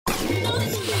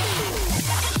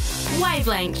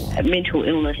Wavelength. Mental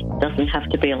illness doesn't have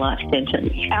to be a life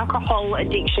sentence. Alcohol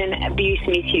addiction, abuse,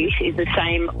 misuse is the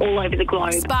same all over the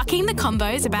globe. Sparking the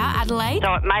combos about Adelaide.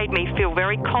 So it made me feel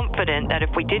very confident that if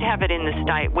we did have it in the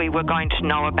state, we were going to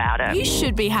know about it. You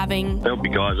should be having. There'll be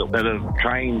guys that are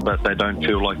trained, but they don't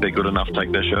feel like they're good enough to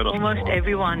take their shirt off. Almost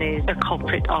everyone is a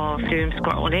culprit of doom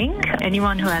scrolling.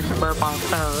 Anyone who has a mobile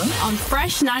phone. On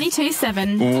Fresh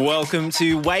 92.7. Welcome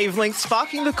to Wavelength,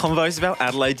 sparking the convos about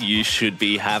Adelaide you should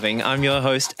be having. I'm your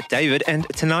host, David, and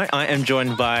tonight I am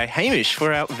joined by Hamish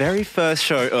for our very first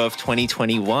show of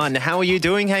 2021. How are you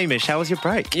doing, Hamish? How was your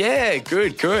break? Yeah,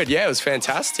 good. Yeah, it was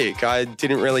fantastic. I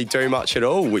didn't really do much at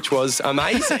all, which was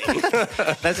amazing.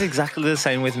 That's exactly the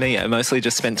same with me. I mostly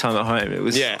just spent time at home. It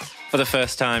was for the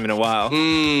first time in a while.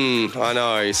 I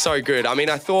know, so good. I mean,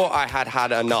 I thought I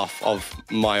had enough of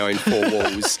my own four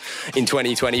walls in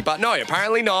 2020, but no,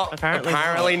 apparently not.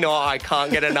 Apparently not. I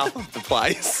can't get enough of the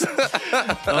place.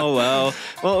 Oh, well.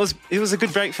 Well, it was a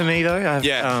good break for me, though.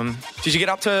 Did you get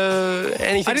up to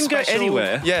anything I didn't special? go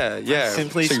anywhere. Yeah. I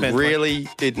simply so spent really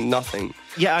did nothing.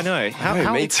 Yeah, I know.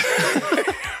 How me too.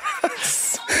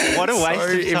 What a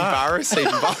waste of time. So embarrassing,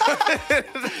 but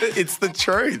it's the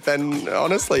truth. And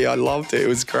honestly, I loved it. It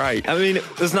was great. I mean,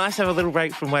 it was nice to have a little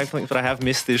break from Wavelength, but I have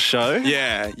missed this show.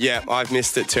 Yeah, I've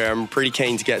missed it too. I'm pretty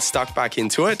keen to get stuck back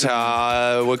into it.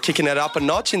 We're kicking it up a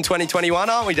notch in 2021,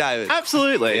 aren't we, David?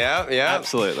 Absolutely. Yeah.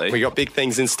 Absolutely. We got big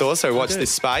things in store, so watch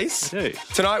this space. We do.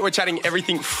 Tonight, we're chatting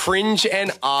everything Fringe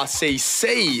and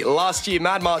RCC. Last year,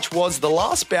 Mad March was the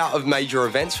last bout of major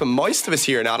events for most of us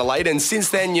here in Adelaide, and since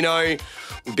then,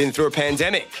 we've been through a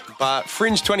pandemic, but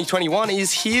Fringe 2021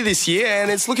 is here this year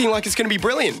and it's looking like it's going to be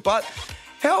brilliant. But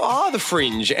how are the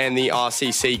Fringe and the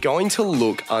RCC going to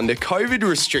look under COVID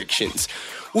restrictions?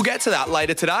 We'll get to that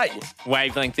later today.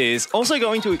 Wavelength is also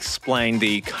going to explain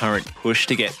the current push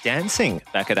to get dancing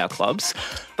back at our clubs.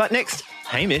 But next,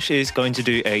 Hamish is going to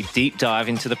do a deep dive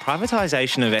into the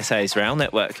privatisation of SA's rail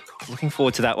network. Looking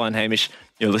forward to that one, Hamish.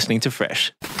 You're listening to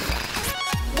Fresh.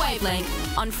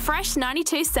 Wavelength on Fresh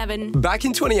 92.7. Back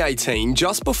in 2018,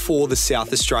 just before the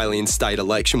South Australian state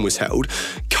election was held,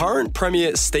 current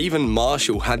Premier Stephen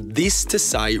Marshall had this to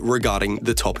say regarding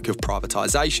the topic of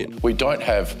privatisation. We don't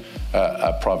have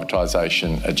a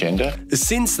privatisation agenda.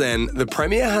 Since then, the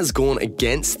Premier has gone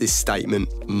against this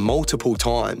statement multiple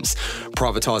times,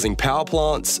 privatising power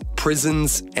plants,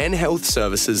 prisons and health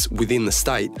services within the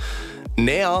state.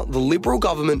 Now, the Liberal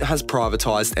government has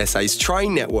privatised SA's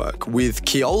train network, with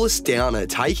Keolis Downer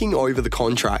taking over the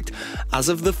contract as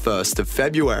of the 1st of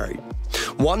February.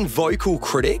 One vocal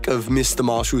critic of Mr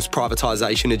Marshall's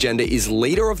privatisation agenda is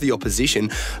Leader of the Opposition,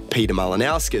 Peter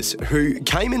Malinauskas, who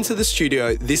came into the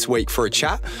studio this week for a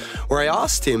chat where I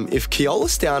asked him if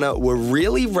Keolis Downer were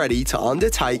really ready to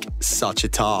undertake such a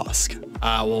task.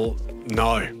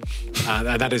 No.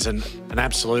 That is an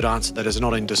absolute answer that is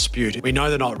not in dispute. We know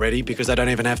they're not ready because they don't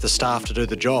even have the staff to do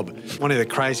the job. One of the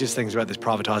craziest things about this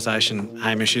privatisation,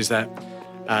 Hamish, is that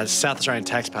South Australian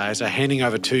taxpayers are handing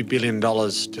over $2 billion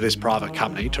to this private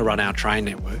company to run our train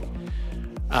network,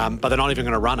 but they're not even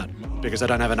going to run it because they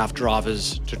don't have enough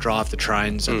drivers to drive the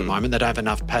trains at the moment. They don't have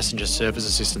enough passenger service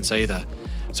assistants either.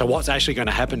 So what's actually going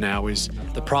to happen now is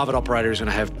the private operator is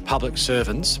going to have public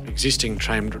servants, existing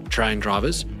train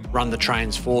drivers, run the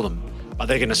trains for them, but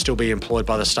they're going to still be employed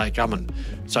by the state government.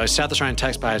 So South Australian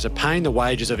taxpayers are paying the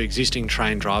wages of existing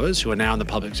train drivers who are now in the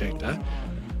public sector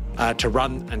to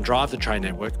run and drive the train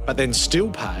network, but then still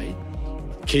pay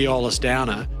Keolis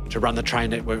Downer to run the train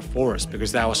network for us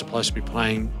because they were supposed to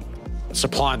be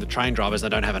supplying the train drivers. They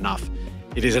don't have enough.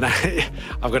 It is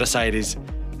I've got to say, it is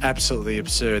absolutely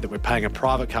absurd that we're paying a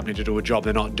private company to do a job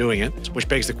they're not doing it, which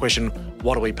begs the question,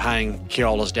 what are we paying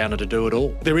Keolis Downer to do it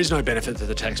all? There is no benefit to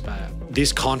the taxpayer.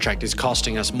 This contract is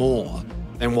costing us more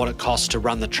than what it costs to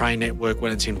run the train network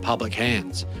when it's in public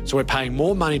hands. So we're paying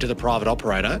more money to the private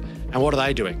operator, and what are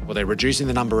they doing? Well, they're reducing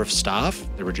the number of staff,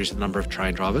 they're reducing the number of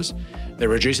train drivers, they're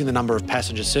reducing the number of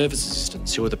passenger service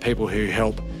assistants, who are the people who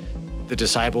help the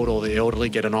disabled or the elderly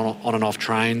get on and off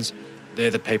trains. They're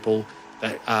the people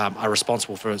that are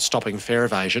responsible for stopping fare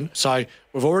evasion. So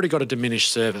we've already got a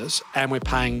diminished service and we're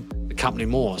paying the company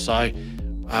more. So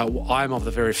I'm of the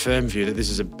very firm view that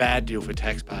this is a bad deal for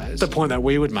taxpayers. The point that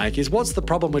we would make is, what's the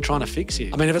problem we're trying to fix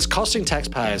here? I mean, if it's costing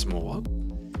taxpayers more,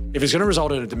 if it's going to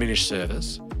result in a diminished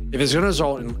service, if it's going to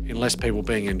result in less people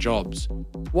being in jobs,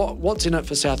 what's in it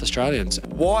for South Australians?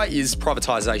 Why is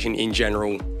privatisation in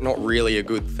general not really a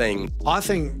good thing? I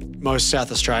think most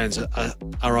South Australians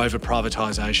are over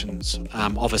privatisations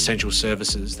of essential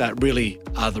services that really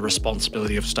are the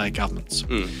responsibility of state governments.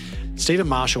 Stephen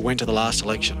Marshall went to the last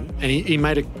election and he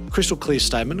made a crystal clear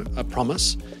statement, a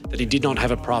promise, that he did not have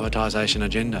a privatisation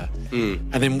agenda.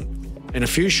 And then in a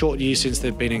few short years since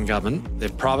they've been in government,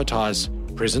 they've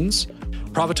privatised prisons,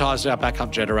 privatised our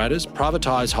backup generators,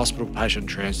 privatised hospital patient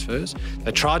transfers.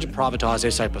 They tried to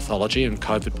privatise SA pathology and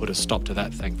COVID put a stop to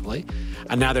that, thankfully.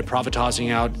 And now they're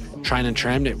privatising our train and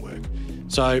tram network.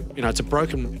 So,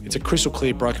 it's a crystal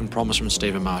clear broken promise from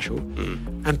Stephen Marshall.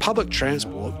 And public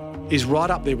transport is right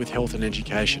up there with health and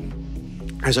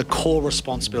education as a core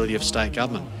responsibility of state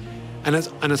government. And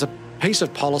it's a piece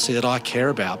of policy that I care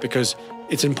about because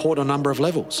it's important on a number of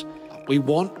levels. We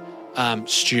want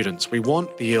students, we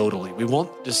want the elderly, we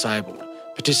want the disabled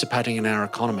participating in our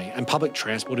economy, and public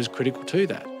transport is critical to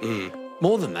that.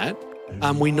 More than that,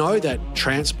 we know that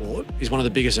transport is one of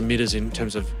the biggest emitters in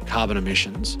terms of carbon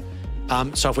emissions.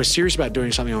 So if we're serious about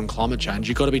doing something on climate change,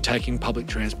 you've got to be taking public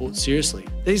transport seriously.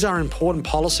 These are important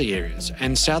policy areas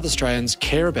and South Australians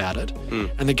care about it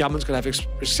and the government's got to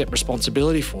accept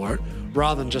responsibility for it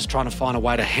rather than just trying to find a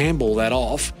way to handball that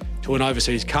off to an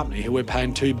overseas company who we're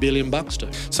paying $2 billion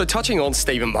to. So touching on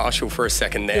Stephen Marshall for a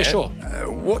second there. Yeah, sure.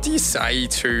 What do you say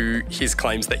to his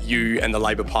claims that you and the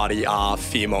Labor Party are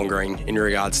fear-mongering in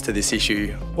regards to this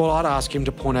issue? Well, I'd ask him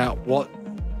to point out what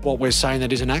we're saying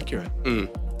that isn't accurate.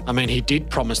 I mean, he did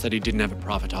promise that he didn't have a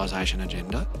privatisation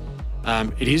agenda.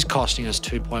 It is costing us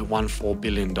 $2.14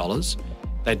 billion.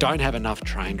 They don't have enough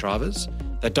train drivers.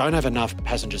 They don't have enough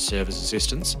passenger service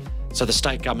assistants. So the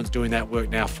state government's doing that work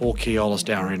now for Keolis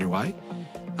Downer anyway.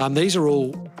 These are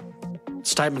all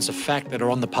statements of fact that are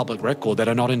on the public record that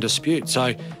are not in dispute.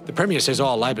 So the Premier says,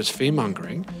 Labor's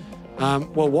fear-mongering.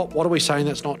 Well, what are we saying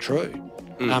that's not true?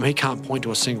 He can't point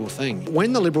to a single thing.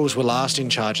 When the Liberals were last in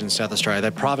charge in South Australia,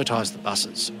 they privatised the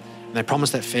buses and they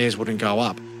promised that fares wouldn't go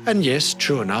up. And yes,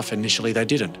 true enough, initially they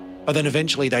didn't. But then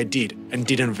eventually they did, and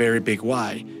did in a very big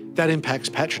way. That impacts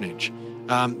patronage.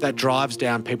 That drives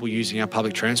down people using our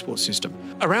public transport system.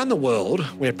 Around the world,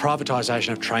 where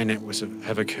privatisation of train networks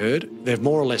have occurred, they've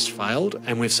more or less failed,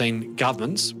 and we've seen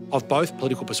governments of both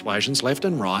political persuasions, left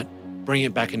and right, bring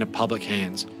it back into public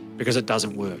hands because it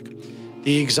doesn't work.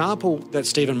 The example that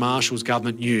Stephen Marshall's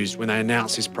government used when they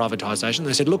announced this privatisation,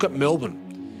 they said, look at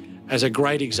Melbourne as a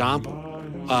great example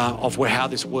of how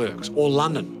this works, or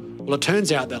London. Well, it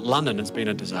turns out that London has been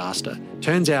a disaster.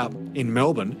 Turns out in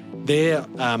Melbourne, their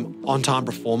on-time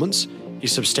performance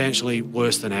is substantially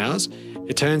worse than ours.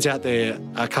 It turns out their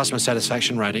customer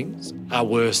satisfaction ratings are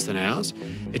worse than ours.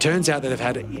 It turns out that they've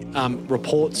had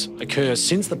reports occur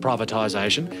since the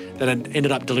privatisation that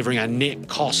ended up delivering a net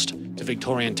cost to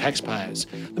Victorian taxpayers.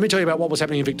 Let me tell you about what was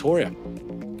happening in Victoria.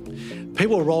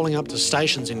 People were rolling up to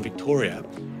stations in Victoria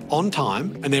on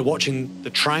time and they're watching the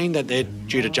train that they're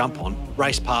due to jump on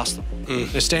race past them.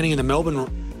 They're standing in the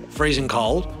Melbourne freezing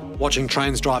cold watching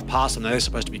trains drive past them that they're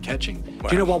supposed to be catching. Wow.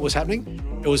 Do you know what was happening?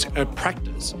 It was a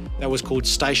practice that was called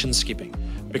station skipping,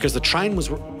 because if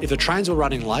the trains were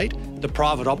running late, the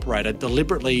private operator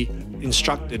deliberately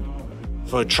instructed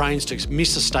for trains to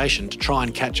miss a station to try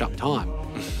and catch up time.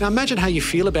 Now imagine how you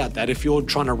feel about that if you're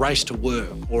trying to race to work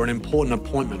or an important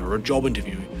appointment or a job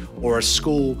interview or a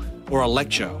school or a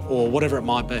lecture or whatever it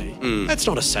might be. That's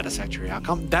not a satisfactory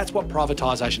outcome. That's what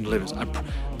privatisation delivers.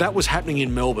 That was happening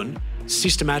in Melbourne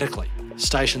systematically,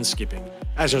 station skipping,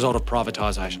 as a result of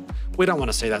privatisation. We don't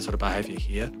want to see that sort of behaviour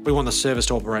here. We want the service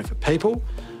to operate for people,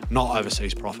 not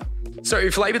overseas profit. So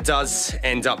if Labor does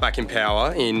end up back in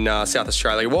power in South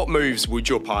Australia, what moves would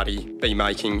your party be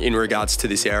making in regards to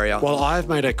this area? Well, I've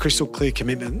made a crystal clear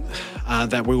commitment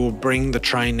that we will bring the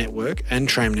train network and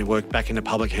tram network back into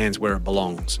public hands where it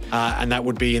belongs. And that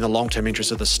would be in the long-term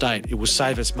interest of the state. It will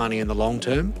save us money in the long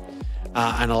term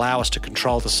and allow us to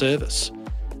control the service.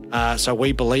 So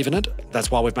we believe in it.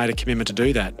 That's why we've made a commitment to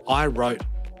do that. I wrote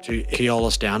to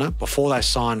Keolis Downer before they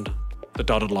signed the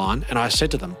dotted line, and I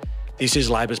said to them, this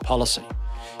is Labor's policy.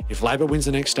 If Labor wins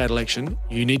the next state election,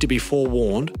 you need to be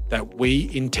forewarned that we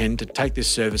intend to take this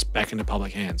service back into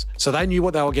public hands. So they knew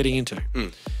what they were getting into.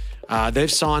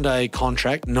 They've signed a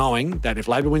contract knowing that if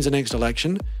Labor wins the next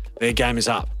election, their game is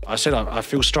up. I said I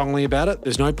feel strongly about it.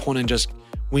 There's no point in just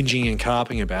whinging and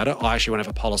carping about it. I actually want to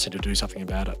have a policy to do something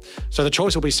about it. So the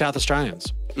choice will be South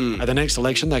Australians. At the next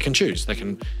election, they can choose. They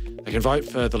can vote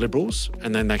for the Liberals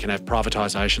and then they can have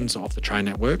privatisations of the train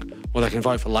network, or they can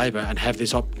vote for Labor and have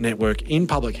this network in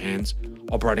public hands,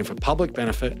 operating for public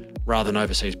benefit rather than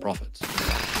overseas profits.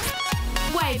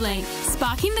 Wavelength,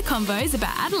 sparking the convos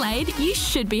about Adelaide you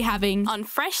should be having on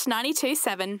Fresh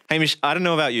 92.7. Hamish, I don't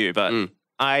know about you, but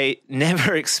I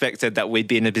never expected that we'd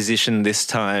be in a position this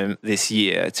time this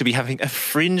year to be having a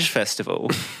Fringe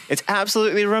festival. It's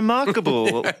absolutely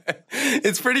remarkable.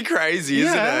 It's pretty crazy,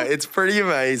 isn't it? It's pretty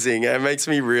amazing. It makes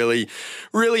me really,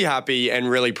 really happy and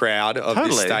really proud of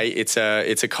this state. It's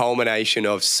a culmination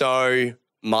of so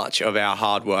much of our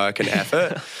hard work and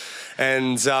effort.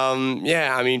 And,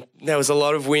 I mean, there was a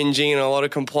lot of whinging and a lot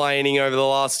of complaining over the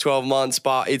last 12 months,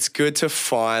 but it's good to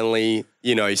finally,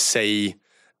 see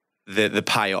the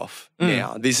payoff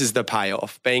now. This is the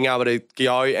payoff, being able to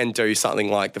go and do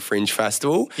something like the Fringe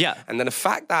Festival. Yeah. And then the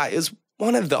fact that it was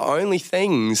one of the only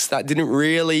things that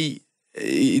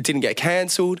it didn't get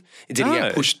cancelled. It didn't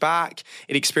get pushed back.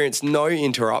 It experienced no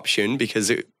interruption because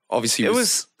it obviously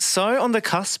was so on the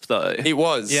cusp though. It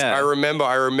was. Yeah. I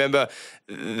remember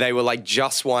they were like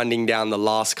just winding down the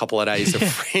last couple of days of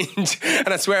Fringe. And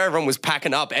I swear everyone was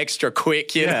packing up extra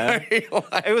quick, you know.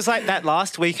 It was like that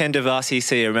last weekend of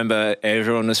RCC. I remember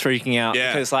everyone was freaking out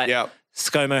because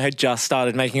ScoMo had just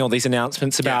started making all these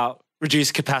announcements about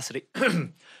reduced capacity.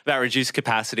 About reduced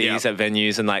capacities at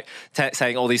venues and like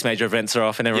saying all these major events are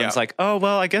off and everyone's like, oh,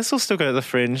 well, I guess we'll still go to the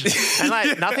Fringe. And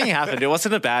like nothing happened. It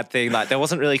wasn't a bad thing. Like there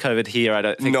wasn't really COVID here, I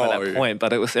don't think, by that point,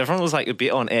 but everyone was like a bit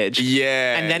on edge.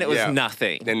 Yeah. And then it was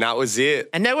nothing. And that was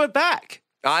it. And now we're back.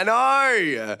 I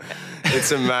know.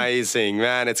 It's amazing,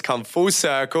 man. It's come full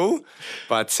circle,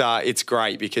 but it's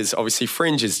great because obviously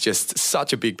Fringe is just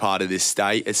such a big part of this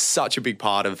state. It's such a big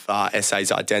part of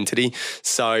SA's identity.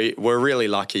 So we're really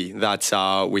lucky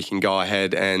that we can go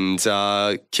ahead and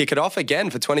kick it off again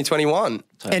for 2021.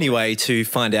 Anyway, to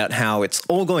find out how it's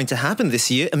all going to happen this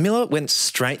year, Amila went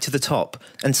straight to the top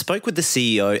and spoke with the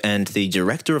CEO and the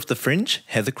director of the Fringe,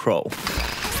 Heather Croall.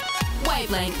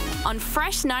 Wavelength on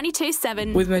Fresh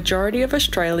 92.7. With majority of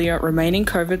Australia remaining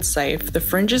COVID safe, the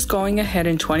Fringe is going ahead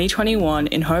in 2021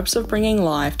 in hopes of bringing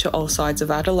life to all sides of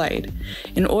Adelaide.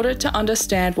 In order to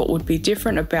understand what would be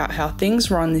different about how things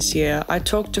run this year, I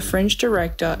talked to Fringe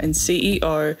Director and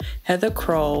CEO Heather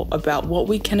Croall about what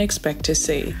we can expect to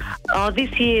see.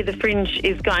 This year the Fringe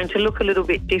is going to look a little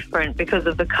bit different because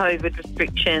of the COVID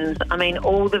restrictions. I mean,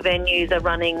 all the venues are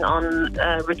running on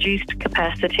reduced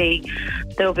capacity.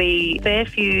 There'll be a fair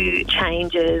few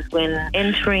changes when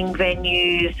entering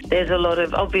venues. There's a lot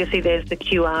of, obviously there's the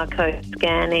QR code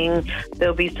scanning,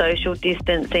 there'll be social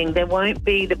distancing. There won't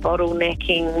be the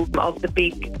bottlenecking of the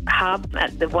big hub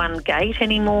at the one gate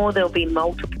anymore. There'll be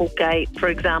multiple gates. For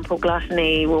example,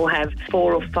 Gluttony will have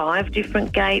 4 or 5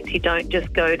 different gates. You don't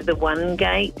just go to the one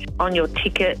gate. On your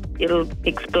ticket, it'll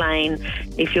explain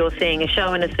if you're seeing a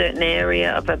show in a certain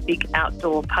area of a big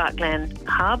outdoor parkland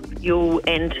hub, you'll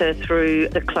enter through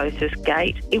the closest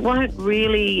gate. We won't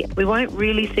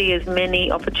really see as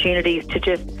many opportunities to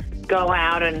just go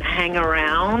out and hang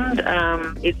around.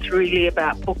 It's really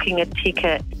about booking a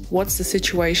ticket. What's the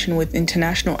situation with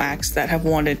international acts that have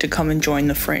wanted to come and join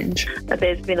the Fringe?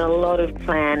 There's been a lot of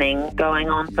planning going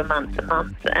on for months and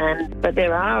months, but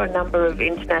there are a number of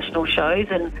international shows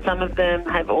and some of them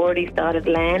have already started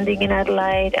landing in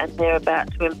Adelaide and they're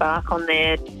about to embark on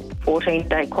their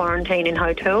 14-day quarantine in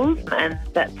hotels, and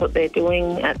that's what they're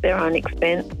doing at their own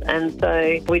expense. And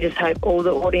so we just hope all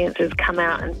the audiences come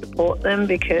out and support them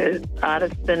because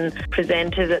artists and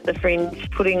presenters at the Fringe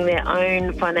putting their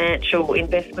own financial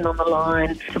investment on the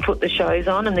line to put the shows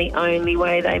on, and the only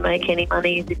way they make any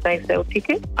money is if they sell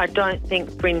tickets. I don't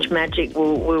think Fringe magic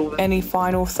will Any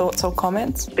final thoughts or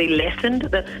comments? Be lessened.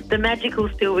 The magic will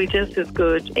still be just as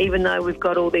good, even though we've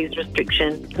got all these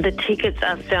restrictions. The tickets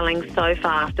are selling so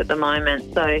fast at the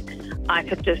moment, so I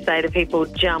could just say to people,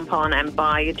 jump on and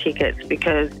buy your tickets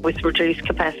because with reduced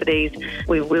capacities,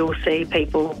 we will see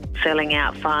people selling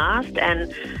out fast,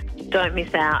 and don't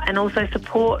miss out. And also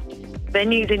support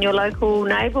venues in your local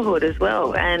neighbourhood as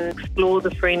well and explore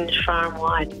the Fringe far and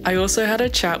wide. I also had a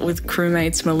chat with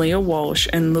crewmates Malia Walsh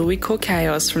and Lilikoi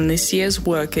Kaos from this year's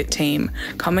Werk It team.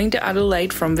 Coming to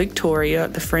Adelaide from Victoria,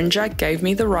 the Fringe Act gave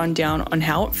me the rundown on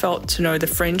how it felt to know the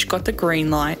Fringe got the green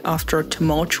light after a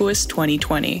tumultuous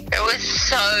 2020. It was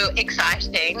so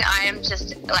exciting. I am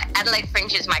just like, Adelaide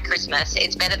Fringe is my Christmas.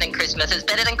 It's better than Christmas. It's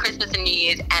better than Christmas and New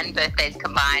Year's and birthdays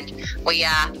combined. We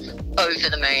are over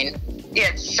the moon.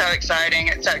 Yeah, it's so exciting.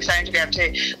 It's so exciting to be able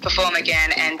to perform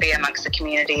again and be amongst the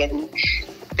community and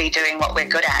be doing what we're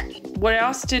good at. What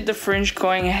else did the Fringe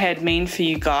going ahead mean for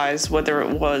you guys, whether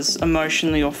it was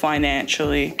emotionally or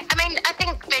financially? I mean, I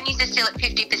think venues are still at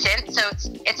 50%, so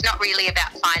it's not really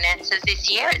about finances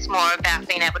this year. It's more about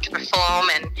being able to perform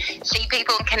and see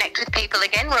people and connect with people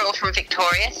again. We're all from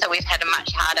Victoria, so we've had a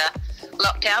much harder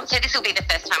lockdown. So this will be the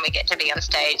first time we get to be on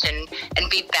stage and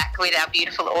be back with our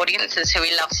beautiful audiences who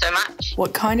we love so much.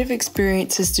 What kind of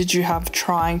experiences did you have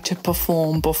trying to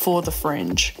perform before the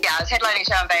Fringe? Yeah, I was headlining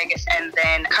show in Vegas and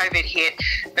then COVID hit,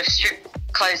 the strip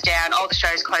closed down, all the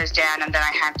shows closed down, and then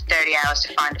I had 30 hours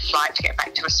to find a flight to get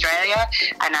back to Australia,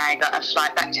 and I got a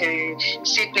flight back to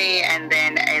Sydney and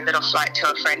then a little flight to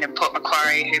a friend in Port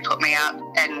Macquarie who put me up,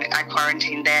 and I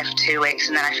quarantined there for 2 weeks,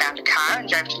 and then I found a car and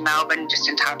drove to Melbourne just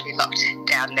in time to be locked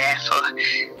down there for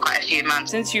quite a few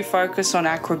months. Since you focus on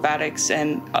acrobatics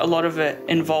and a lot of it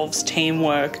involves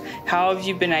teamwork, how have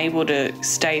you been able to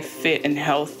stay fit and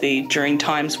healthy during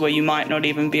times where you might not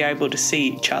even be able to see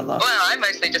each other? Well, I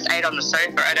mostly just ate on the sofa.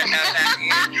 I don't know about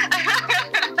you.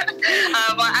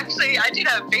 Well, actually, I did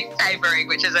a Beat Sabering,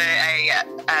 which is a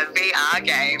VR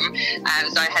game.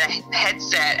 So I had a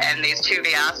headset and these 2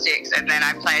 VR sticks, and then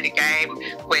I played a game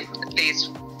with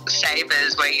these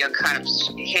sabers where you're kind of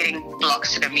hitting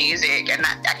blocks to the music, and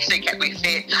that actually kept me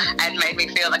fit and made me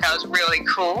feel like I was really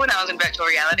cool when I was in virtual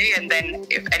reality. And then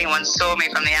if anyone saw me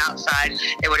from the outside,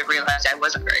 they would have realised I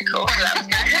wasn't very cool. So that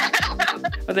was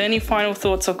good. Are there any final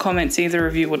thoughts or comments either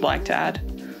of you would like to add?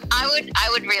 I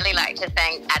would really like to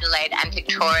thank Adelaide and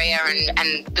Victoria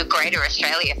and the greater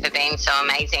Australia for being so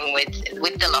amazing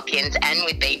with the lock-ins and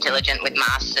with being diligent with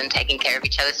masks and taking care of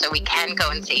each other so we can go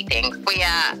and see things. We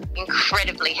are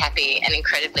incredibly happy and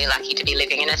incredibly lucky to be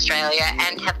living in Australia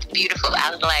and have the beautiful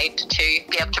Adelaide to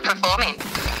be able to perform in.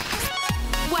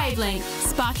 Wavelength,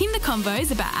 sparking the convos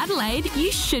about Adelaide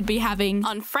you should be having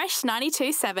on Fresh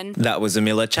 92.7. That was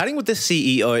Amila chatting with the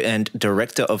CEO and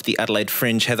Director of the Adelaide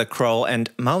Fringe, Heather Croall, and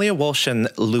Malia, Walsh and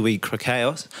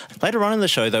Kaos. Later on in the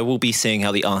show, though, we'll be seeing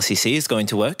how the RCC is going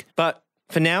to work. But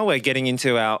for now, we're getting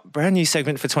into our brand new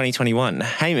segment for 2021.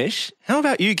 Hamish, how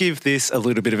about you give this a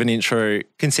little bit of an intro,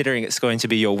 considering it's going to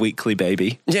be your weekly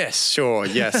baby? Yes, sure.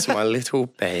 Yes, my little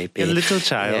baby. Your little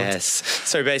child. Yes.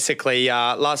 So basically,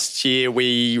 last year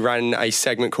we ran a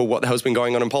segment called What the Hell's Been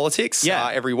Going On in Politics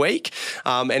every week.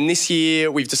 And this year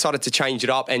we've decided to change it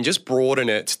up and just broaden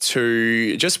it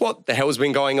to just what the hell's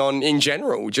been going on in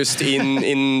general, just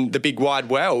in the big wide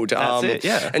world. That's it,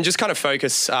 yeah. And just kind of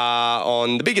focus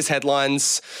on the biggest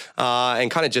headlines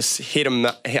and kind of just hit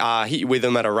you with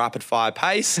them at a rapid fire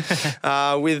pace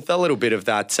with a little bit of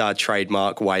that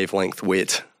trademark wavelength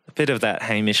wit. A bit of that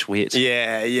Hamish wit.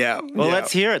 Yeah. Well,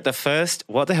 let's hear it. The first,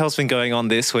 what the hell's been going on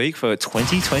this week for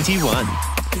 2021?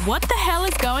 What the hell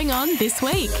is going on this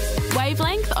week?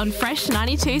 Wavelength on Fresh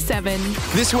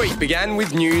 92.7. This week began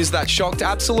with news that shocked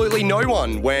absolutely no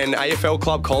one when AFL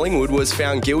club Collingwood was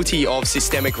found guilty of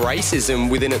systemic racism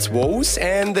within its walls,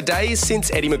 and the days since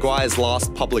Eddie Maguire's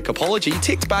last public apology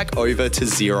ticked back over to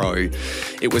 0.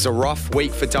 It was a rough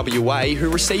week for WA, who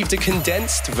received a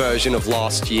condensed version of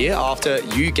last year after,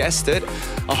 you guessed it,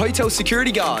 a hotel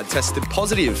security guard tested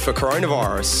positive for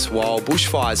coronavirus, while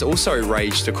bushfires also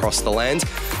raged across the land,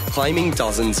 claiming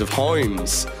dozens of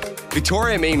homes.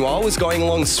 Victoria, meanwhile, was going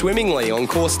along swimmingly, on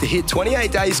course to hit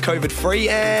 28 days COVID-free,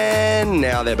 and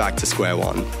now they're back to square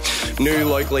one. New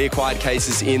locally acquired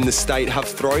cases in the state have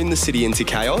thrown the city into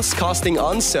chaos, casting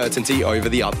uncertainty over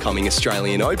the upcoming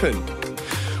Australian Open.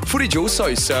 Footage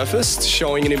also surfaced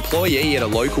showing an employee at a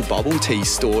local bubble tea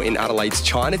store in Adelaide's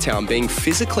Chinatown being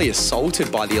physically assaulted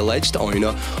by the alleged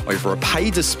owner over a pay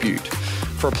dispute.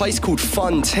 For a place called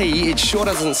Fun Tea, it sure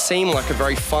doesn't seem like a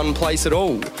very fun place at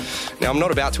all. Now, I'm not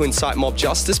about to incite mob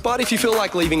justice, but if you feel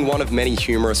like leaving one of many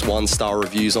humorous one-star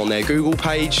reviews on their Google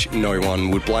page, no one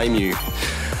would blame you.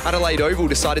 Adelaide Oval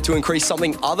decided to increase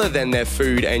something other than their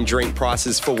food and drink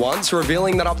prices for once,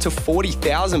 revealing that up to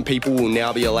 40,000 people will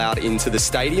now be allowed into the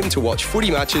stadium to watch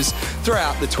footy matches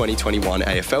throughout the 2021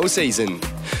 AFL season.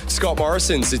 Scott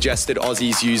Morrison suggested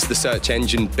Aussies use the search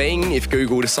engine Bing if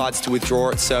Google decides to withdraw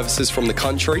its services from the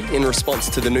country in response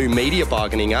to the new Media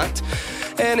Bargaining Act.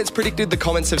 And it's predicted the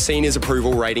comments have seen his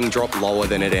approval rating drop lower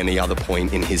than at any other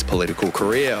point in his political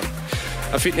career.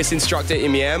 A fitness instructor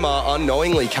in Myanmar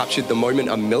unknowingly captured the moment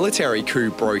a military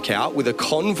coup broke out, with a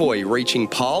convoy reaching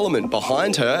Parliament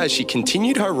behind her as she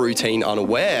continued her routine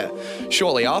unaware.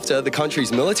 Shortly after, the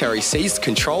country's military seized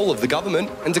control of the government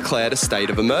and declared a state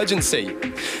of emergency.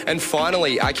 And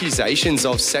finally, accusations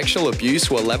of sexual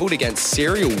abuse were levelled against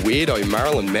serial weirdo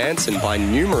Marilyn Manson by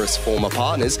numerous former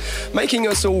partners, making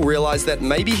us all realise that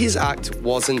maybe his act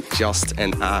wasn't just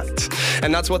an act.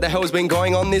 And that's what the hell has been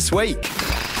going on this week.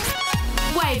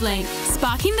 Wavelength,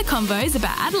 sparking the convos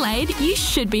about Adelaide you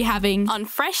should be having on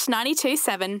Fresh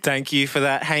 92.7. Thank you for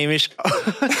that, Hamish.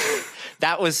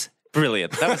 That was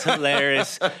Brilliant. That was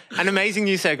hilarious. An amazing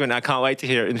new segment. I can't wait to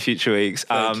hear it in future weeks.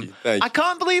 Thank you. I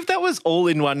can't believe that was all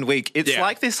in 1 week. It's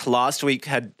like this last week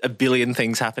had a billion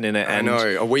things happen in it. I And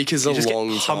know. A week is a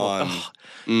long time.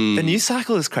 The news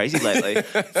cycle is crazy lately.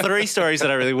 3 stories that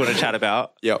I really want to chat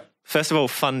about. Yep. First of all,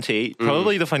 Fun Tea,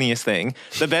 probably the funniest thing.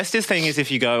 The bestest thing is if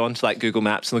you go onto like Google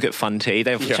Maps and look at Fun Tea,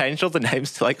 they've changed all the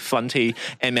names to like Fun Tea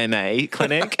MMA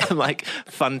Clinic and like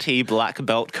Fun Tea Black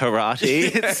Belt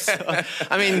Karate.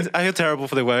 I mean, I feel terrible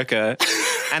for the worker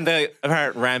and the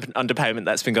apparent rampant underpayment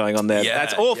that's been going on there. Yeah,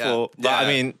 that's awful. yeah. But I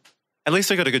mean, at least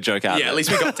we got a good joke out of it. Yeah, at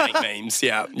least we got tank memes.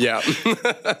 Yeah.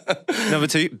 Number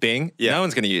 2, Bing. Yeah. No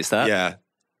one's going to use that. Yeah.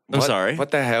 I'm sorry.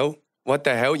 What the hell? What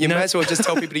the hell? You may as well just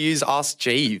tell people to use Ask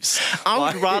Jeeves. I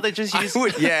would rather just use...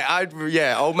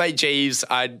 old mate Jeeves,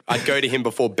 I'd go to him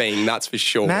before Bing, that's for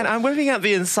sure. Man, I'm whipping out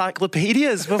the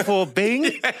encyclopedias before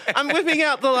Bing. I'm whipping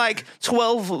out the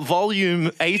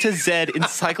 12-volume A to Z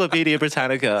Encyclopedia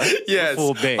Britannica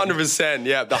before Bing. 100%.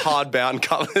 Yeah, the hardbound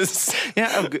covers.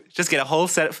 Yeah, just get a whole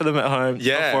set for them at home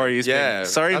before I use Bing.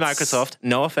 Sorry, Microsoft.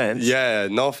 No offense. Yeah,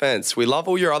 no offense. We love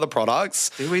all your other products.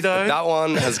 Do we though? But that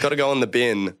one has got to go in the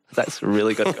bin. That's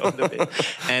really got to go in the bin.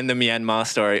 And the Myanmar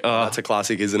story. Oh, that's a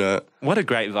classic, isn't it? What a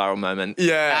great viral moment.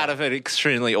 Yeah. Out of an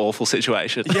extremely awful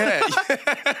situation. Yeah.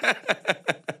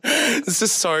 It's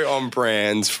just so on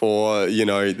brand for,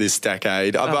 this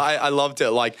decade. But I loved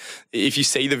it. Like, if you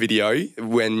see the video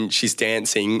when she's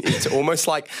dancing, it's almost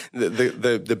like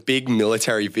the big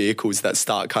military vehicles that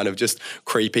start kind of just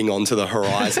creeping onto the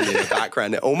horizon in the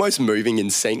background. They're almost moving in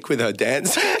sync with her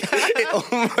dance.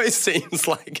 It almost seems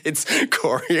like it's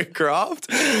choreographed.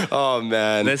 Oh,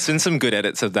 man. There's been some good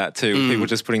edits of that too. People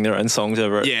just putting their own songs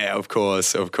over it. Yeah, of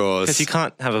course. Because you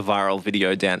can't have a viral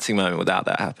video dancing moment without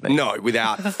that happening. No,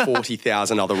 without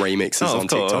 40,000 other remixes on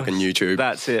TikTok and YouTube.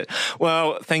 That's it.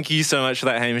 Well, thank you so much for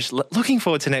that, Hamish. Looking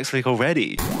forward to next week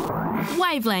already.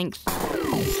 Wavelength.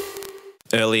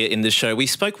 Earlier in the show, we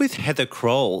spoke with Heather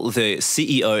Croall, the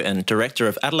CEO and Director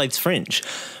of Adelaide's Fringe.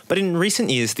 But in recent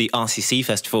years, the RCC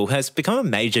Festival has become a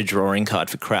major drawing card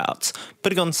for crowds,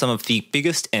 putting on some of the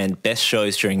biggest and best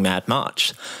shows during Mad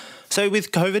March. So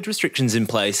with COVID restrictions in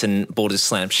place and borders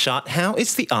slammed shut, how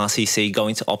is the RCC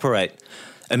going to operate?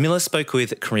 Amila spoke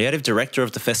with Creative Director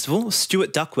of the festival,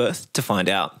 Stuart Duckworth, to find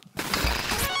out.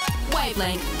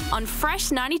 Wavelength on Fresh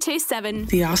 92.7.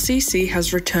 The RCC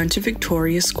has returned to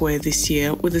Victoria Square this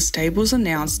year with the Stables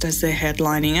announced as their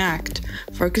headlining act.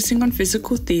 Focusing on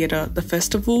physical theatre, the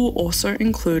festival will also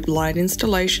include light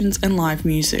installations and live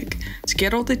music. To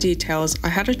get all the details, I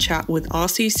had a chat with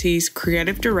RCC's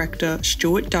Creative Director,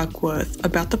 Stuart Duckworth,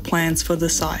 about the plans for the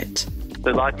site.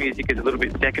 The live music is a little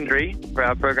bit secondary for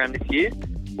our program this year,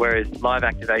 whereas live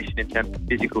activation in terms of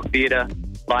physical theatre,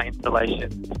 light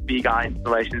installations, big art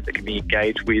installations that can be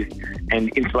engaged with, and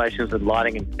installations with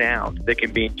lighting and sound that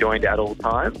can be enjoyed at all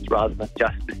times rather than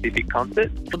just specific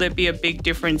concerts. Will there be a big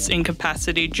difference in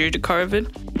capacity due to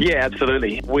COVID? Yeah,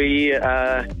 absolutely. We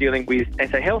are dealing with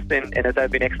SA Health and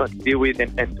they've been excellent to deal with,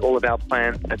 and all of our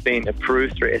plans have been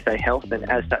approved through SA Health, and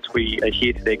as such we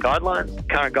adhere to their guidelines.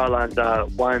 Current guidelines are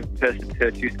 1 person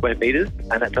per 2 square metres,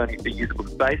 and that's only for usable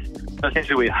space. So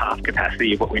essentially we're half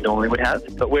capacity of what we normally would have,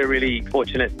 but we're really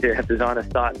fortunate to have designed a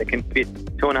site that can fit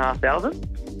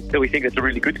 2,500. So we think it's a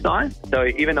really good size. So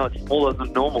even though it's smaller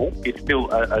than normal, it's still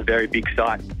a very big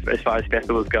site as far as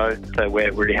festivals go. So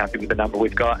we're really happy with the number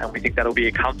we've got, and we think that'll be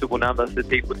a comfortable number for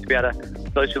people to be able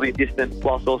to socially distance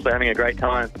whilst also having a great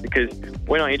time, because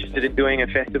we're not interested in doing a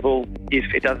festival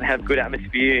if it doesn't have good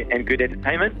atmosphere and good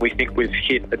entertainment. We think we've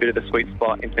hit a bit of the sweet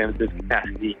spot in terms of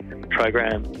capacity,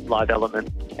 program, live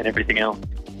elements and everything else.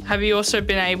 Have you also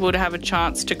been able to have a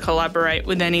chance to collaborate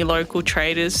with any local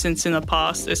traders, since in the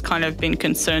past there's kind of been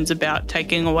concerns about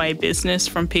taking away business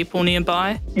from people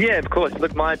nearby? Yeah, of course.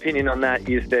 Look, my opinion on that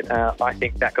is that I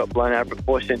think that got blown out of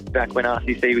proportion back when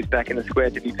RCC was back in the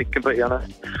square, to be completely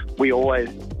honest.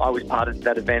 I was part of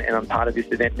that event and I'm part of this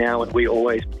event now, and we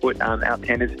always put out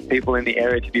tenders for people in the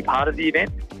area to be part of the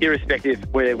event. Irrespective,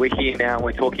 we're here now and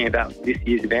we're talking about this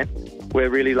year's event. We're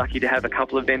really lucky to have a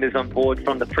couple of vendors on board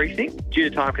from the precinct. Due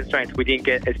to time constraints, we didn't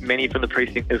get as many from the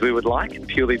precinct as we would like,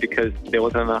 purely because there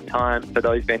wasn't enough time for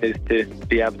those vendors to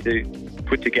be able to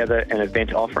put together an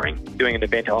event offering. Doing an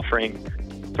event offering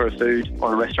for a food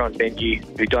or a restaurant venue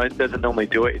who doesn't normally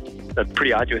do it, it's a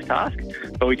pretty arduous task.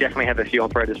 But we definitely have a few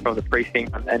operators from the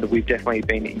precinct, and we've definitely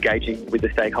been engaging with the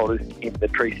stakeholders in the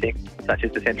precinct, such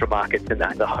as the central markets and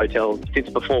the hotels, since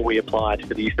before we applied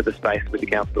for the use of the space with the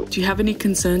council. Do you have any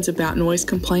concerns about noise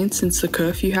complaints since the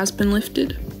curfew has been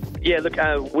lifted? Yeah,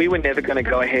 look, we were never going to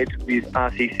go ahead with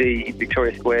RCC in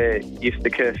Victoria Square if the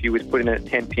curfew was put in at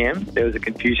 10 p.m. There was a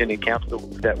confusion in council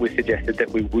that was suggested that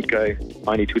we would go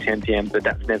only till 10 p.m, but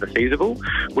that's never feasible.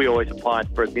 We always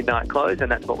applied for a midnight close,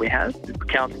 and that's what we have. The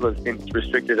council has since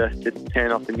restricted us to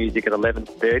turn off the music at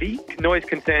 11:30. Noise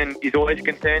concern is always a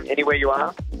concern anywhere you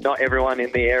are. Not everyone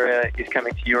in the area is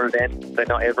coming to your event, so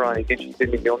not everyone is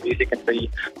interested in your music, and so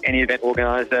any event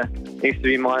organiser needs to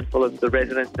be mindful of the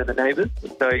residents and the neighbours.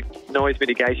 So noise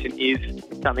mitigation is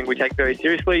something we take very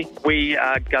seriously. We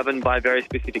are governed by very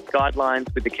specific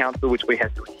guidelines with the council, which we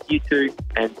have to adhere to,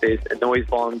 and there's a noise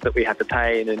bond that we have to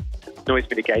pay and a noise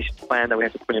mitigation plan that we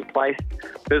have to put in place.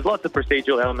 There's lots of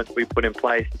procedural elements we put in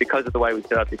place. Because of the way we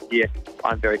set up this year,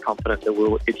 I'm very confident that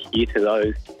we'll adhere to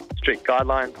those strict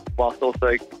guidelines whilst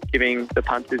also giving the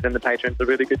punters and the patrons a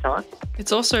really good time.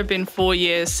 It's also been 4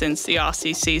 years since the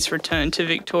RCC's return to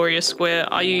Victoria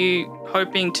Square. Are you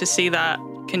hoping to see that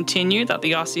continue, that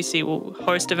the RCC will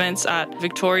host events at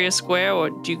Victoria Square, or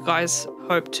do you guys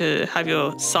hope to have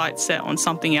your sights set on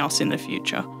something else in the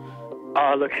future?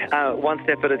 Oh, look, one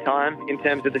step at a time. In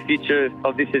terms of the future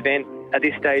of this event, at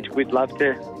this stage, we'd love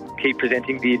to keep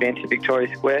presenting the event at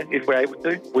Victoria Square if we're able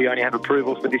to. We only have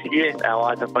approval for this year.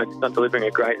 Our eyes are focused on delivering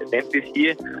a great event this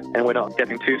year, and we're not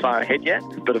stepping too far ahead yet.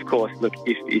 But of course, look,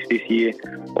 if this year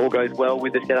all goes well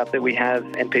with the setup that we have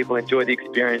and people enjoy the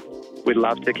experience, we'd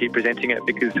love to keep presenting it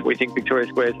because we think Victoria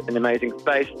Square is an amazing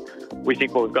space. We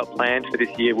think what we've got planned for this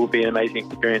year will be an amazing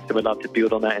experience, and we'd love to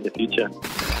build on that in the future.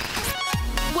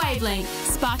 Wavelength,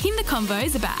 sparking the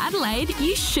convos about Adelaide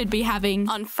you should be having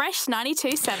on Fresh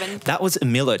 92.7. That was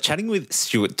Miller chatting with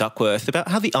Stuart Duckworth about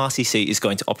how the RCC is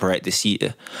going to operate this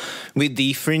year. With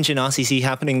the Fringe and RCC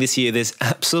happening this year, there's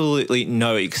absolutely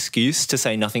no excuse to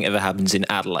say nothing ever happens in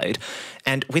Adelaide.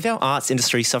 And with our arts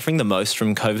industry suffering the most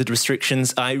from COVID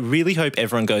restrictions, I really hope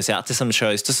everyone goes out to some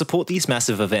shows to support these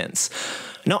massive events.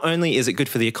 Not only is it good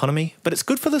for the economy, but it's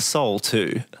good for the soul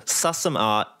too. Suss some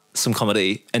art, some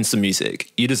comedy and some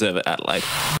music. You deserve it, Adelaide.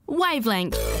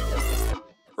 Wavelength.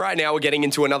 Right now, we're getting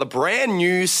into another brand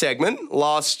new segment.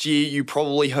 Last year, you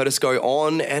probably heard us go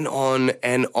on and on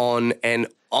and on and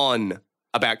on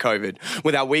about COVID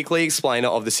with our weekly explainer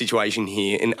of the situation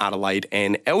here in Adelaide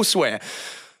and elsewhere.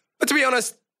 But to be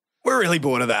honest, we're really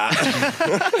bored of that.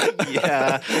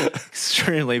 Yeah,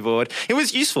 extremely bored. It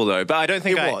was useful though, but I don't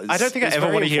think I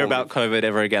ever want to hear about COVID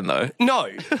ever again though. No,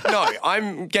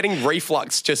 I'm getting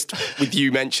reflux just with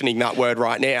you mentioning that word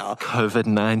right now.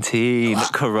 COVID-19,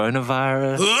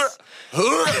 coronavirus.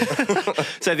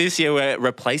 So this year we're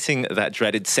replacing that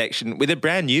dreaded section with a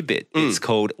brand new bit. It's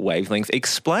called Wavelength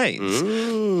Explains.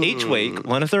 Each week,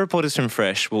 one of the reporters from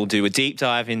Fresh will do a deep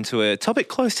dive into a topic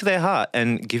close to their heart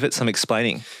and give it some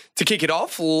explaining. To kick it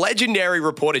off, legendary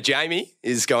reporter Jamie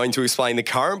is going to explain the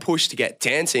current push to get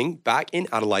dancing back in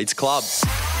Adelaide's clubs.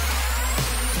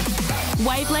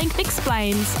 Wavelength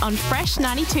Explains on Fresh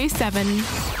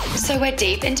 92.7. So we're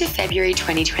deep into February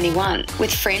 2021,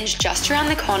 with Fringe just around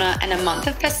the corner and a month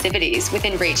of festivities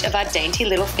within reach of our dainty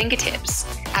little fingertips.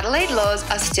 Adelaide laws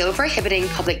are still prohibiting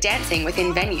public dancing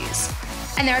within venues,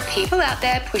 and there are people out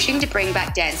there pushing to bring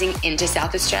back dancing into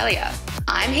South Australia.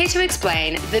 I'm here to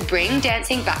explain the Bring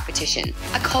Dancing Back petition,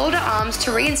 a call to arms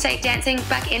to reinstate dancing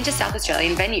back into South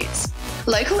Australian venues.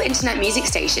 Local internet music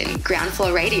station, Ground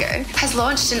Floor Radio, has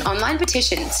launched an online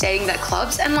petition stating that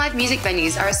clubs and live music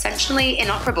venues are essentially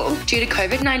inoperable due to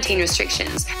COVID-19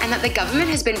 restrictions and that the government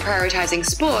has been prioritising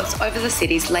sports over the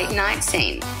city's late night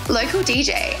scene. Local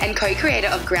DJ and co-creator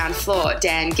of Ground Floor,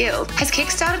 Dan Gill, has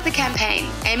kickstarted the campaign,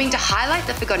 aiming to highlight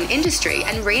the forgotten industry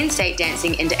and reinstate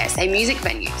dancing into SA music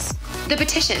venues. The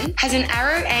petition has an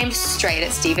arrow aimed straight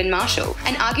at Stephen Marshall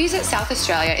and argues that South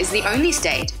Australia is the only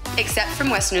state, except from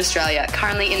Western Australia,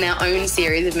 currently in their own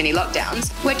series of mini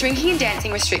lockdowns, where drinking and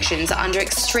dancing restrictions are under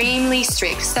extremely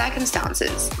strict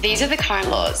circumstances. These are the current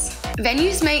laws.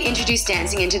 Venues may introduce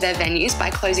dancing into their venues by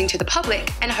closing to the public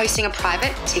and hosting a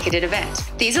private, ticketed event.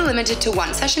 These are limited to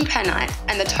one session per night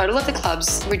and the total of the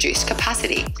club's reduced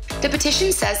capacity. The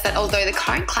petition says that although the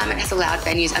current climate has allowed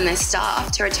venues and their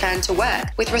staff to return to work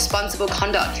with responsible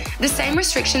conduct, the same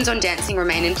restrictions on dancing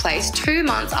remain in place 2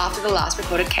 months after the last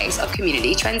reported case of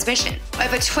community transmission.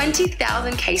 Over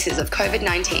 20,000 cases of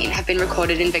COVID-19 have been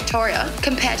recorded in Victoria,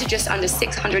 compared to just under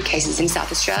 600 cases in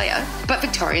South Australia, but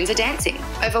Victorians are dancing.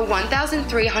 Over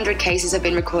 1,300 cases have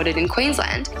been recorded in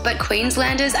Queensland, but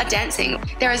Queenslanders are dancing.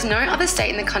 There is no other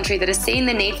state in the country that has seen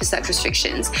the need for such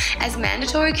restrictions, as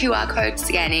mandatory QR code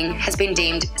scanning has been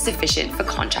deemed sufficient for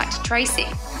contact tracing.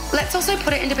 Let's also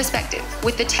put it into perspective.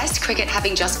 With the Test cricket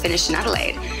having just finished in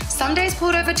Adelaide, Sundays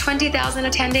pulled over 20,000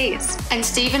 attendees. And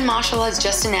Stephen Marshall has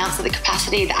just announced that the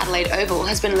capacity of the Adelaide Oval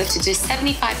has been lifted to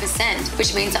 75%,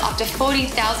 which means that up to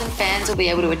 40,000 fans will be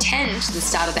able to attend to the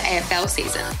start of the AFL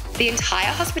season. The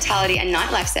entire hospitality and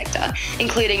nightlife sector,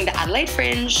 including the Adelaide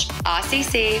Fringe,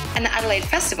 RCC, and the Adelaide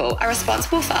Festival, are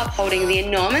responsible for upholding the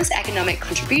enormous economic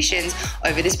contributions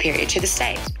over this period to the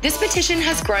state. This petition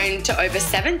has grown to over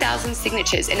 7,000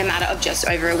 signatures in a matter of just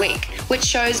over a week, which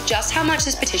shows just how much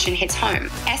this petition hits home.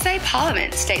 SA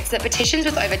Parliament states that petitions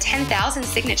with over 10,000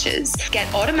 signatures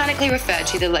get automatically referred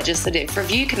to the Legislative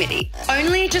Review Committee.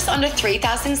 Only just under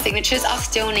 3,000 signatures are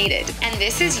still needed, and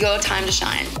this is your time to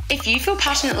shine. If you feel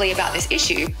passionately about this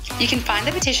issue, you can find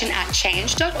the petition at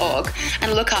change.org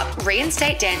and look up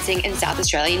Reinstate Dancing in South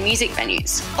Australian music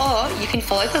venues. Or you can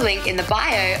follow the link in the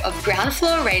bio of Ground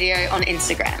Floor Radio on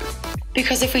Instagram.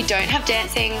 Because if we don't have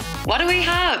dancing, what do we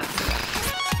have?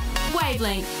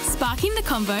 Wavelength, sparking the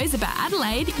convos about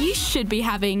Adelaide you should be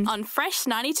having on Fresh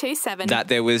 92.7. That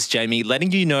there was Jamie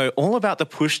letting you know all about the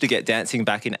push to get dancing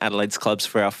back in Adelaide's clubs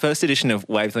for our first edition of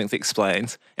Wavelength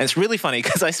Explains. And it's really funny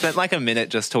because I spent like a minute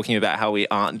just talking about how we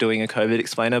aren't doing a COVID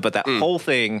explainer, but that whole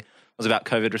thing was about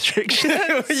COVID restrictions.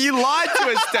 You lied to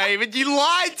us, David. You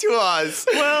lied to us.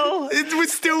 Well, it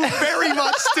was still very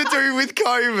much to do with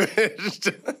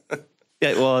COVID.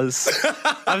 It was.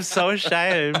 I'm so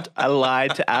ashamed. I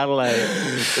lied to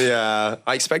Adelaide. Yeah.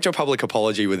 I expect your public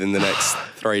apology within the next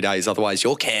 3 days. Otherwise,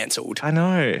 you're cancelled. I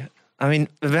know. I mean,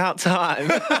 about time.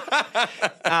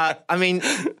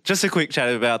 Just a quick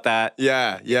chat about that.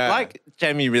 Yeah. Like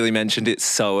Jamie really mentioned, it's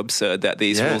so absurd that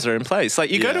these rules are in place.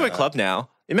 Like, you go to a club now,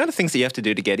 the amount of things that you have to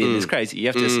do to get in is crazy. You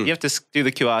have to do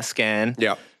the QR scan.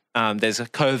 Yeah. There's a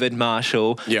COVID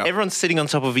marshal. Yeah. Everyone's sitting on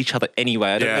top of each other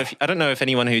anyway. I don't know if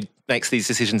anyone who makes these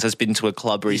decisions has been to a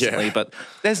club recently, but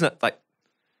there's not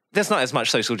as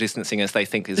much social distancing as they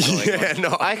think is going on.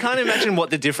 No. I can't imagine what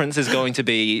the difference is going to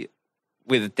be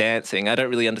with dancing. I don't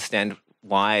really understand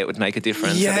why it would make a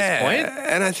difference at this point.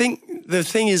 And I think the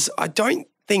thing is, I don't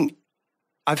think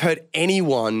I've heard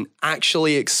anyone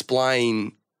actually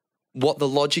explain what the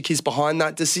logic is behind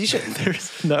that decision.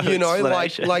 There's no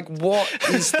explanation. like what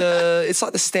is it's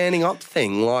like the standing up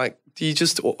thing. Like, do you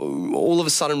just all of a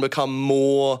sudden become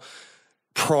more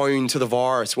prone to the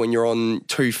virus when you're on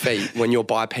 2 feet, when you're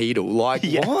bipedal? Like,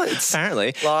 what?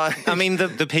 Apparently.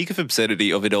 The peak of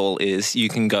absurdity of it all is you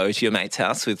can go to your mate's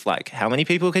house with, like, how many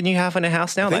people can you have in a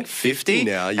house now? I think 50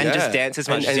 now, And just dance as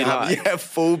much as you like. Yeah,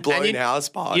 full-blown house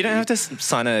party. You don't have to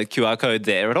sign a QR code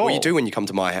there at all. Well, you do when you come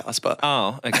to my house, but...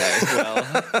 Oh, okay.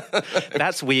 Well,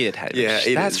 that's weird, Hamish.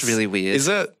 Yeah, That's really weird. Is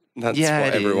it? That's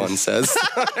what everyone says.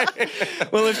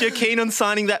 Well, if you're keen on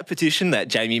signing that petition that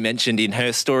Jamie mentioned in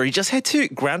her story, just head to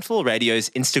Ground Floor Radio's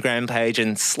Instagram page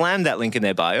and slam that link in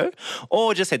their bio,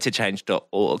 or just head to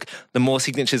change.org. The more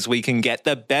signatures we can get,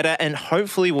 the better, and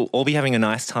hopefully we'll all be having a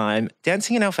nice time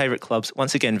dancing in our favourite clubs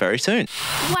once again very soon.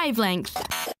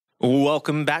 Wavelength.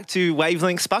 Welcome back to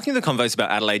Wavelength, sparking the convos about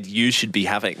Adelaide you should be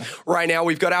having. Right now,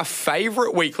 we've got our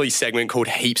favourite weekly segment called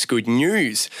Heaps Good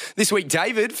News. This week,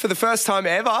 David, for the first time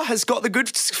ever, has got the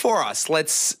goods for us.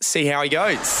 Let's see how he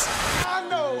goes. I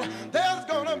know there's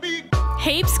gonna be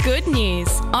Heaps Good News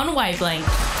on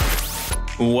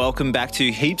Wavelength. Welcome back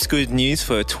to Heaps Good News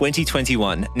for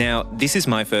 2021. Now, this is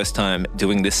my first time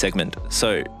doing this segment,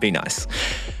 so be nice.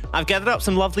 I've gathered up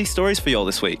some lovely stories for you all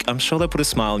this week. I'm sure they'll put a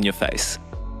smile on your face.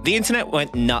 The internet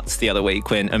went nuts the other week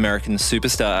when American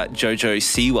superstar JoJo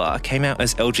Siwa came out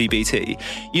as LGBT.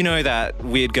 You know, that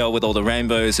weird girl with all the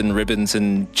rainbows and ribbons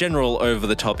and general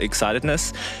over-the-top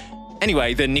excitedness?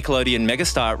 Anyway, the Nickelodeon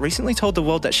megastar recently told the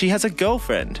world that she has a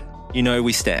girlfriend. You know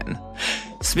we stan.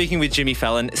 Speaking with Jimmy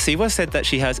Fallon, Siwa said that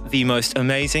she has the most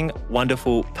amazing,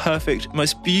 wonderful, perfect,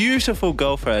 most beautiful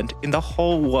girlfriend in the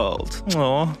whole world.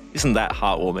 Aw, isn't that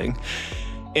heartwarming?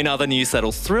 In other news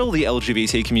that'll thrill the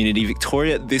LGBT community,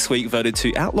 Victoria this week voted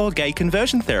to outlaw gay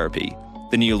conversion therapy.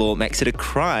 The new law makes it a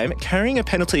crime, carrying a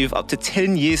penalty of up to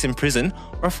 10 years in prison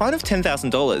or a fine of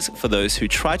 $10,000 for those who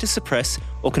try to suppress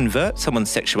or convert someone's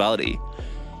sexuality.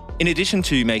 In addition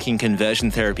to making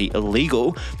conversion therapy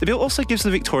illegal, the bill also gives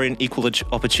the Victorian Equal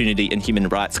Opportunity and Human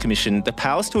Rights Commission the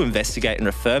powers to investigate and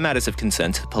refer matters of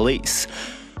concern to police.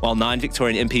 While 9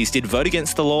 Victorian MPs did vote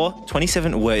against the law,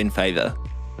 27 were in favour.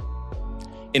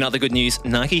 In other good news,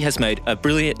 Nike has made a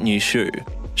brilliant new shoe.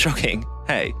 Shocking,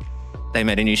 hey. they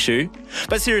made a new shoe.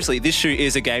 But seriously, this shoe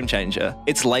is a game changer.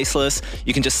 It's laceless.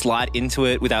 You can just slide into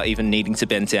it without even needing to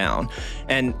bend down.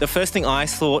 And the first thing I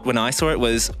thought when I saw it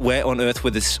was, where on earth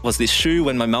was this shoe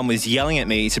when my mum was yelling at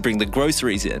me to bring the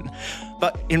groceries in?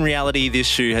 But in reality, this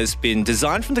shoe has been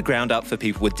designed from the ground up for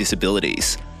people with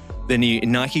disabilities. The new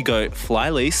Nike Go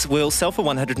Flylease will sell for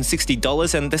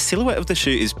 $160, and the silhouette of the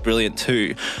shoe is brilliant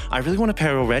too. I really want a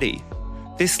pair already.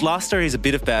 This last story is a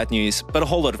bit of bad news, but a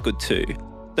whole lot of good too.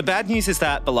 The bad news is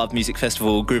that beloved music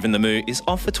festival Groove in the Moo is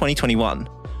off for 2021.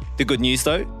 The good news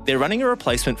though, they're running a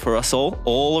replacement for us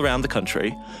all around the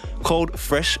country. Called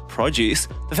Fresh Produce,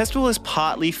 the festival is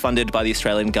partly funded by the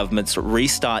Australian government's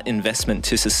Restart Investment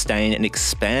to Sustain and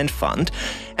Expand Fund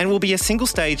and will be a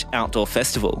single-stage outdoor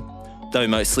festival. Though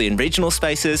mostly in regional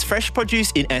spaces, Fresh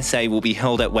Produce in SA will be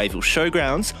held at Wavell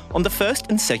Showgrounds on the 1st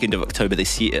and 2nd of October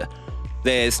this year.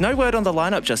 There's no word on the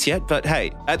lineup just yet, but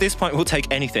hey, at this point we'll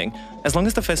take anything, as long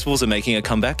as the festivals are making a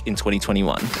comeback in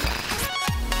 2021.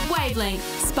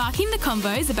 Wavelength, sparking the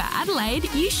convos about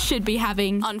Adelaide you should be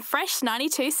having on Fresh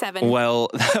 92.7. Well,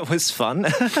 that was fun.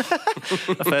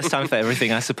 The first time for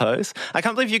everything, I suppose. I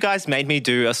can't believe you guys made me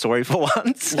do a story for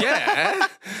once. Yeah.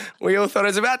 We all thought it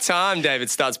was about time David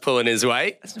starts pulling his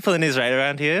weight. Pulling his weight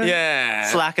around here. Yeah.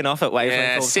 Slacking off at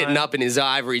Wavelength all the sitting time. up in his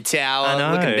ivory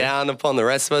tower, looking down upon the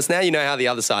rest of us. Now you know how the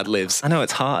other side lives. I know,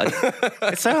 it's hard.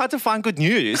 It's so hard to find good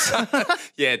news.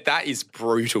 Yeah, that is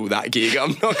brutal, that gig.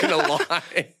 I'm not going to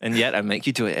lie. And yet I make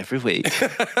you do it every week.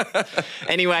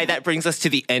 Anyway, that brings us to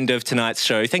the end of tonight's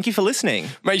show. Thank you for listening.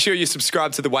 Make sure you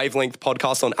subscribe to the Wavelength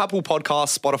podcast on Apple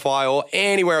Podcasts, Spotify, or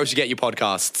anywhere else you get your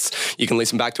podcasts. You can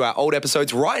listen back to our old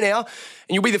episodes right now, and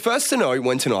you'll be the first to know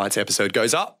when tonight's episode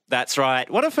goes up. That's right.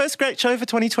 What a first great show for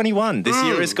 2021. This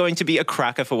year is going to be a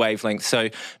cracker for Wavelength, so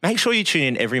make sure you tune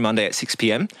in every Monday at 6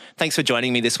 p.m. Thanks for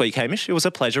joining me this week, Hamish. It was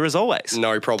a pleasure as always.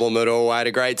 No problem at all. I had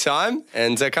a great time,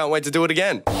 and I can't wait to do it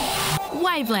again.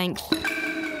 Wavelength.